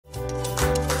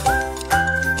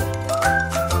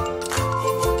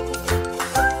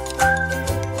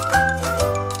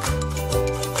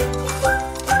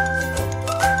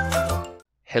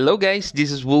Hello guys,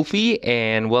 this is Woolfie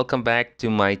and welcome back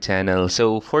to my channel.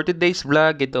 So for today's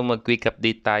vlog, ito mag-quick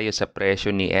update tayo sa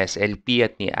presyo ni SLP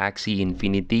at ni AXIE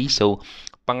Infinity. So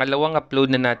pangalawang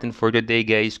upload na natin for today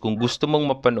guys. Kung gusto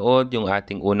mong mapanood yung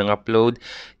ating unang upload,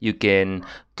 you can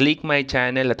click my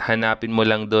channel at hanapin mo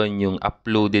lang doon yung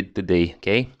uploaded today,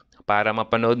 okay? Para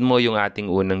mapanood mo yung ating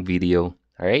unang video.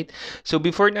 Alright? So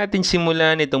before natin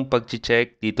simulan itong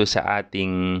pag-check dito sa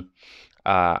ating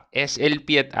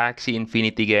SLP at AXIE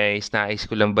Infinity guys, nais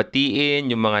ko lang batiin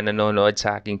yung mga nanonood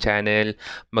sa aking channel.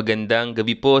 Magandang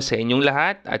gabi po sa inyong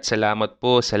lahat at salamat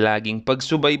po sa laging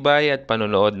pagsubaybay at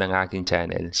panonood ng aking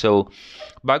channel. So,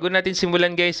 bago natin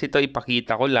simulan guys, ito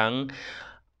ipakita ko lang,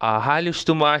 halos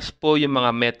tumaas po yung mga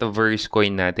metaverse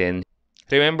coin natin.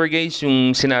 Remember guys,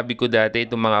 yung sinabi ko dati,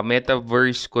 itong mga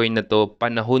metaverse coin na to,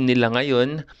 panahon nila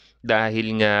ngayon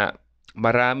dahil nga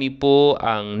marami po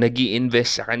ang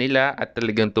nag-i-invest sa kanila at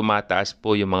talagang tumataas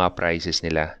po yung mga prices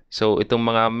nila. So, itong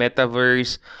mga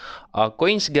metaverse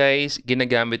coins guys,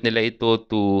 ginagamit nila ito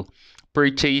to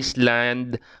purchase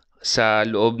land sa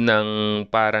loob ng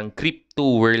parang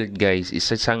crypto world guys.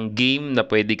 Isa siyang game na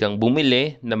pwede kang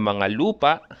bumili ng mga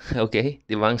lupa. Okay?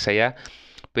 Di ba ang saya?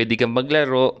 Pwede kang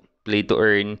maglaro, play to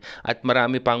earn, at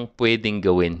marami pang pwedeng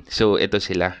gawin. So, ito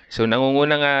sila. So,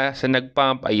 nangunguna nga sa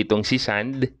nagpump ay itong si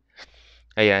Sand.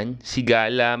 Ayan, si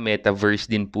Gala,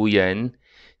 metaverse din po yan.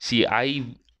 Si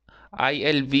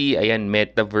ILV, ayan,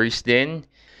 metaverse din.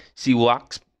 Si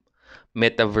Wax,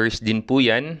 metaverse din po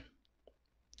yan.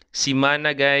 Si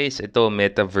Mana guys, ito,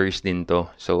 metaverse din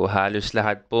to. So, halos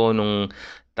lahat po nung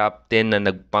top 10 na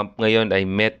nagpump ngayon ay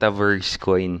metaverse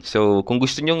coin. So, kung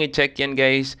gusto nyong i-check yan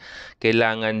guys,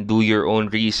 kailangan do your own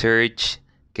research.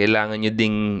 Kailangan nyo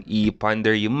ding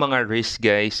i-ponder yung mga risk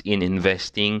guys in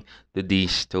investing to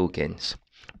these tokens.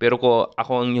 Pero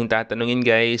ako ang yung tatanungin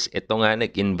guys, ito nga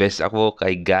nag-invest ako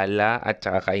kay Gala at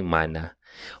saka kay Mana.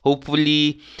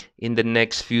 Hopefully, in the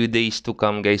next few days to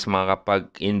come guys,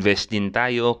 makakapag-invest din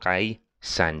tayo kay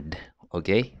Sand.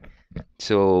 Okay?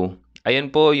 So,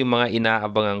 ayan po yung mga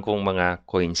inaabangan kong mga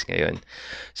coins ngayon.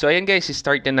 So, ayan guys,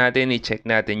 start na natin. I-check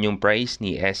natin yung price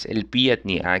ni SLP at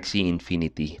ni AXIE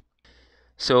Infinity.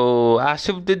 So, as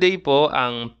of today po,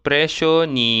 ang presyo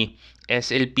ni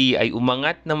SLP ay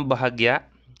umangat ng bahagya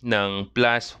ng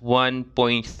plus 1.39%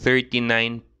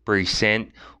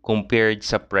 compared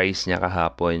sa price niya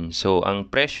kahapon. So,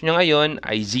 ang presyo niya ngayon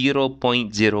ay 0.05,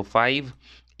 $82,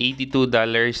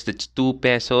 that's 2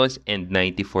 pesos and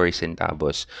 94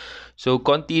 centavos. So,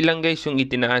 konti lang guys yung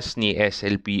itinaas ni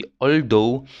SLP.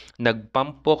 Although,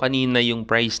 nagpump po kanina yung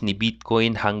price ni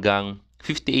Bitcoin hanggang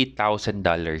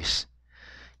 $58,000.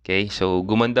 Okay, so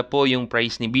gumanda po yung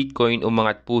price ni Bitcoin,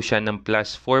 umangat po siya ng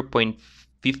plus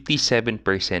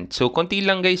 4.57%. So konti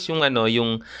lang guys yung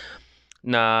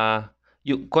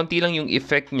konti lang yung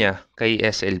effect niya kay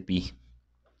SLP.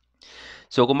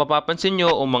 So kung mapapansin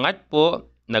nyo, umangat po,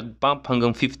 nagpump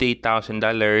hanggang $58,000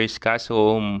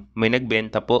 kaso may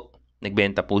nagbenta po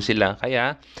sila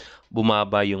kaya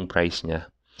bumaba yung price niya.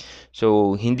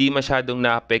 So, hindi masyadong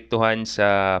naapektuhan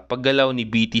sa paggalaw ni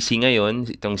BTC ngayon,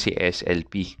 itong si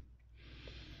SLP.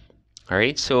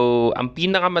 Alright, so ang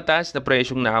pinakamataas na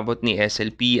presyong naabot ni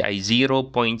SLP ay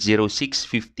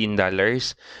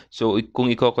 $0.0615. So,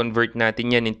 kung i-convert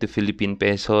natin yan into Philippine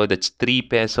peso, that's 3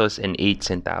 pesos and 8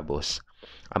 centavos.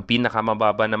 Ang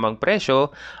pinakamababa namang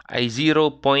presyo ay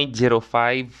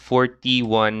 $0.0541.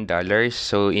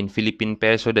 So, in Philippine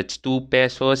peso, that's 2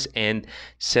 pesos and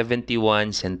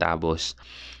 71 centavos.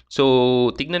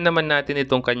 So, tignan naman natin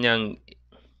itong kanyang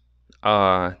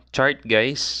chart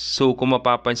guys. So, kung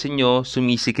mapapansin nyo,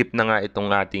 sumisikip na nga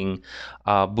itong ating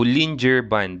Bollinger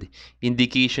Band.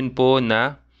 Indication po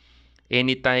na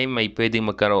anytime may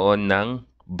pwedeng magkaroon ng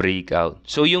breakout.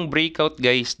 So, yung breakout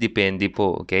guys, depende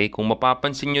po, okay? Kung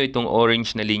mapapansin nyo itong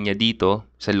orange na linya dito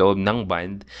sa loob ng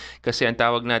band, kasi ang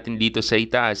tawag natin dito sa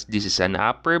itaas, this is an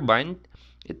upper band,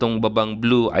 itong babang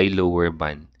blue ay lower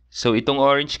band. So, itong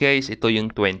orange guys, ito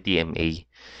yung 20 MA.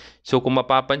 So, kung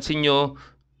mapapansin nyo,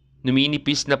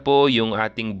 numinipis na po yung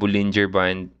ating Bollinger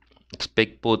Band.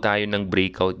 Expect po tayo ng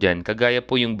breakout dyan. Kagaya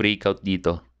po yung breakout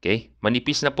dito. Okay?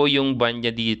 Manipis na po yung band niya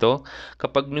dito.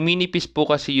 Kapag numinipis po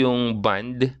kasi yung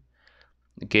band,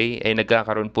 okay, ay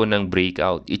nagkakaroon po ng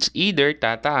breakout. It's either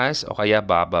tataas o kaya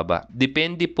bababa.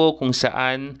 Depende po kung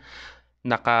saan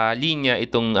nakalinya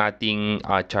itong ating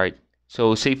chart.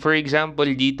 So, say for example,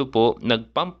 dito po,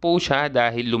 nagpump po siya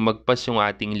dahil lumagpas yung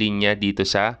ating linya dito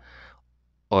sa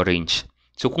orange.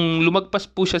 So, kung lumagpas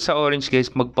po siya sa orange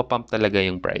guys, magpapump talaga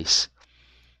yung price.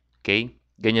 Okay?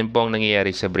 Ganyan po ang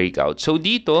nangyayari sa breakout. So,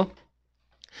 dito,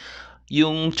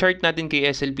 yung chart natin kay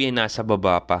SLP ay nasa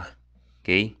baba pa.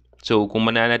 Okay? So, kung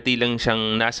mananatilang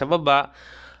siyang nasa baba,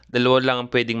 dalawa lang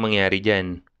ang pwedeng mangyari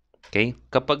dyan. Okay?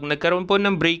 Kapag nagkaroon po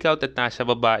ng breakout at nasa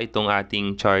baba itong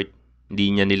ating chart, hindi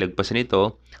niya nilagpasan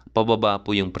ito, pababa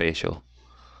po yung presyo.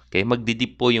 Okay?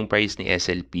 Magdidip po yung price ni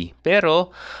SLP.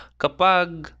 Pero,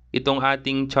 kapag itong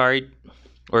ating chart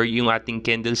or yung ating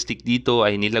candlestick dito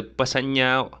ay nilagpasan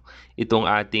niya itong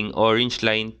ating orange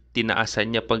line,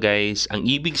 tinaasan niya pa guys, ang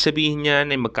ibig sabihin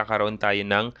niyan ay magkakaroon tayo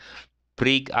ng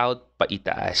breakout pa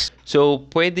itaas. So,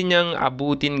 pwede niyang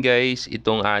abutin guys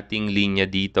itong ating linya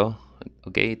dito.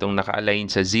 Okay, itong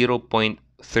naka-align sa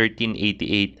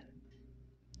 $0.1388.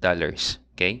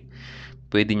 Okay?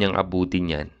 Pwede niyang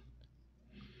abutin yan.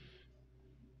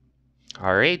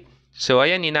 Alright. So,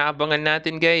 ayan, inaabangan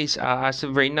natin guys. As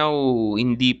of right now,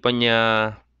 hindi pa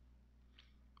niya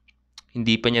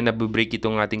nabibreak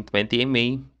itong ating 20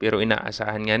 MA. Pero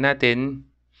inaasahan nga natin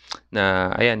na,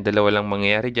 ayan, dalawa lang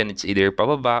mangyayari dyan. It's either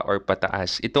pababa or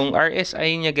pataas. Itong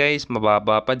RSI niya guys,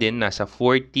 mababa pa din. Nasa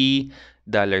 $40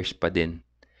 pa din.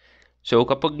 So,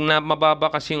 kapag mababa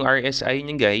kasi yung RSI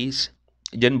niya guys,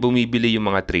 dyan bumibili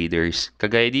yung mga traders.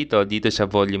 Kagaya dito sa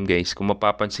volume guys. Kung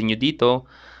mapapansin nyo dito,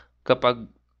 kapag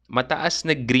mataas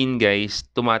na green guys,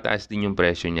 tumataas din yung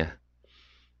presyo niya.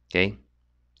 Okay?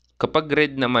 Kapag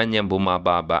red naman yan,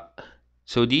 bumababa.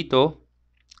 So, dito,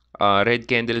 red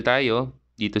candle tayo,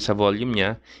 dito sa volume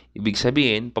niya, ibig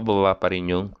sabihin, pababa pa rin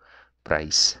yung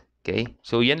price. Okay?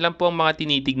 So, yan lang po ang mga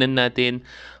tinitignan natin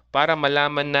para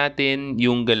malaman natin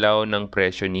yung galaw ng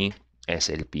presyo ni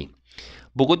SLP.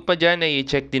 Bukod pa dyan, ay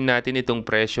i-check din natin itong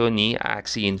presyo ni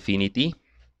AXIE Infinity.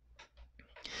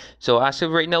 So, as of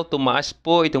right now, tumaas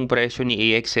po itong presyo ni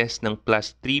AXS ng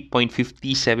plus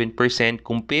 3.57%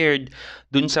 compared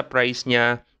dun sa price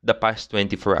niya the past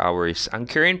 24 hours. Ang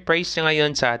current price niya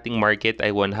ngayon sa ating market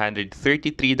ay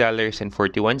 $133.41.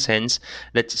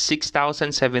 That's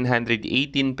 6,718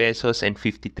 pesos and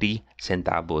 53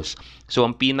 centavos. So,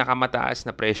 ang pinakamataas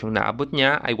na presyong naabot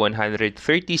niya ay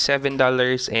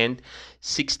 $137.69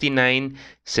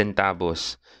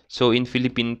 centavos. So, in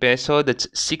Philippine peso,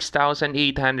 that's 6,880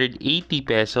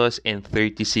 pesos and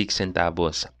 36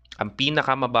 centavos. Ang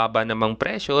pinakamababa namang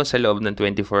presyo sa loob ng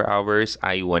 24 hours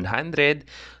ay $124.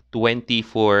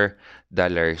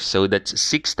 So, that's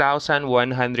 6,196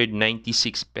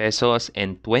 pesos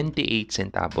and 28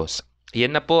 centavos.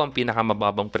 Yan na po ang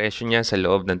pinakamababang presyo niya sa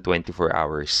loob ng 24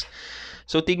 hours.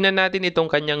 So, tignan natin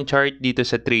itong kanyang chart dito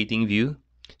sa TradingView.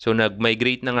 So,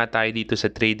 nag-migrate na nga tayo dito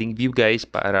sa TradingView guys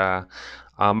para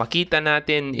makita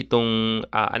natin itong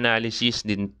analysis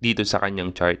din dito sa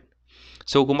kanyang chart.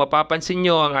 So, kung mapapansin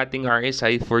nyo, ang ating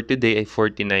RSI for today ay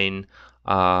 $49.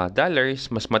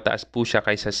 Mas mataas po siya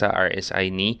kaysa sa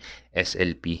RSI ni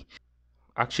SLP.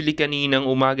 Actually, kaninang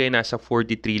umaga ay nasa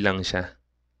 43 lang siya.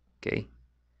 Okay?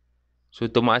 So,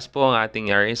 tumaas po ang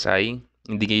ating RSI.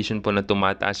 Indication po na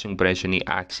tumataas yung presyo ni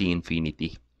AXIE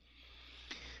Infinity.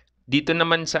 Dito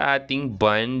naman sa ating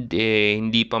band,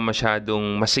 hindi pa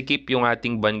masyadong masikip yung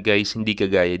ating band guys, hindi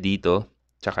kagaya dito,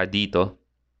 tsaka dito.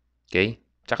 Okay?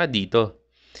 Tsaka dito.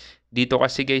 Dito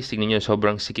kasi guys, tingnan nyo,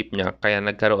 sobrang sikip niya. Kaya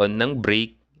nagkaroon ng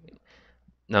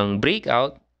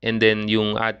breakout, and then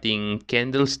yung ating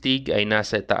candlestick ay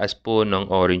nasa taas po ng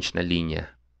orange na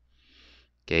linya.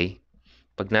 Okay?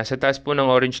 Pag nasa taas po ng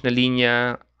orange na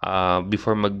linya,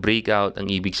 before mag-breakout,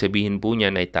 ang ibig sabihin po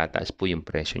niyan ay tataas po yung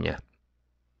presyo niya.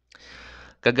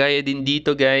 Kagaya din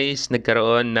dito guys,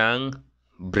 nagkaroon ng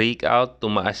breakout,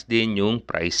 tumaas din yung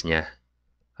price niya.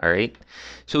 Alright?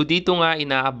 So dito nga,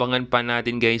 inaabangan pa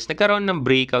natin guys, nagkaroon ng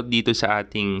breakout dito sa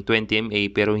ating 20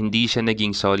 MA pero hindi siya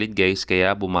naging solid guys,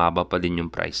 kaya bumaba pa din yung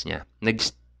price niya.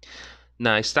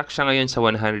 Na-stuck siya ngayon sa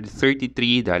 $133.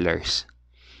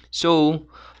 So,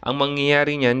 ang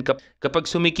mangyayari niyan, kapag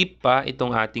sumikip pa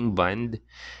itong ating band,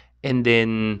 and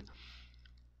then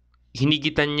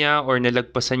hinigitan niya or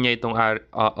nalagpasan niya itong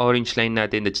orange line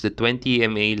natin, that's the 20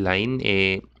 MA line,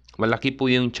 malaki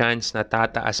po yung chance na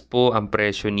tataas po ang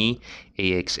presyo ni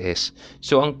AXS.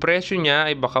 So, ang presyo niya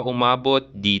ay baka umabot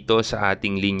dito sa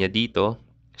ating linya dito.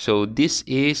 So, this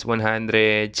is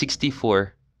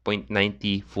 $164.94.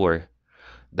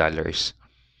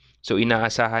 So,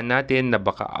 inaasahan natin na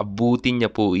baka abutin niya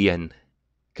po iyan.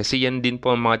 Kasi yan din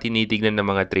po ang mga tinitignan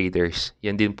ng mga traders.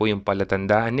 Yan din po yung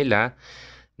palatandaan nila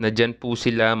na dyan po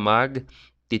sila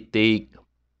mag-take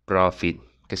profit.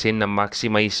 Kasi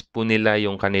na-maximize po nila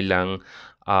yung kanilang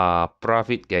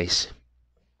profit guys.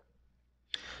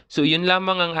 So yun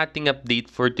lamang ang ating update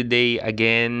for today.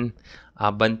 Again,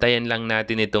 bantayan lang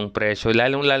natin itong presyo.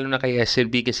 Lalong-lalo na kay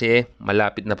SLP kasi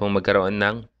malapit na pong magkaroon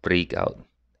ng breakout.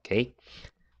 Okay?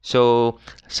 So,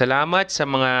 salamat sa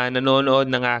mga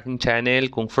nanonood ng aking channel.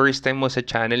 Kung first time mo sa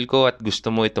channel ko at gusto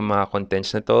mo itong mga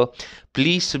contents na to,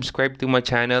 please subscribe to my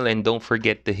channel and don't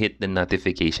forget to hit the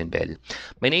notification bell.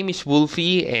 My name is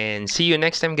Woolfie and see you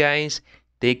next time, guys.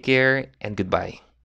 Take care and goodbye.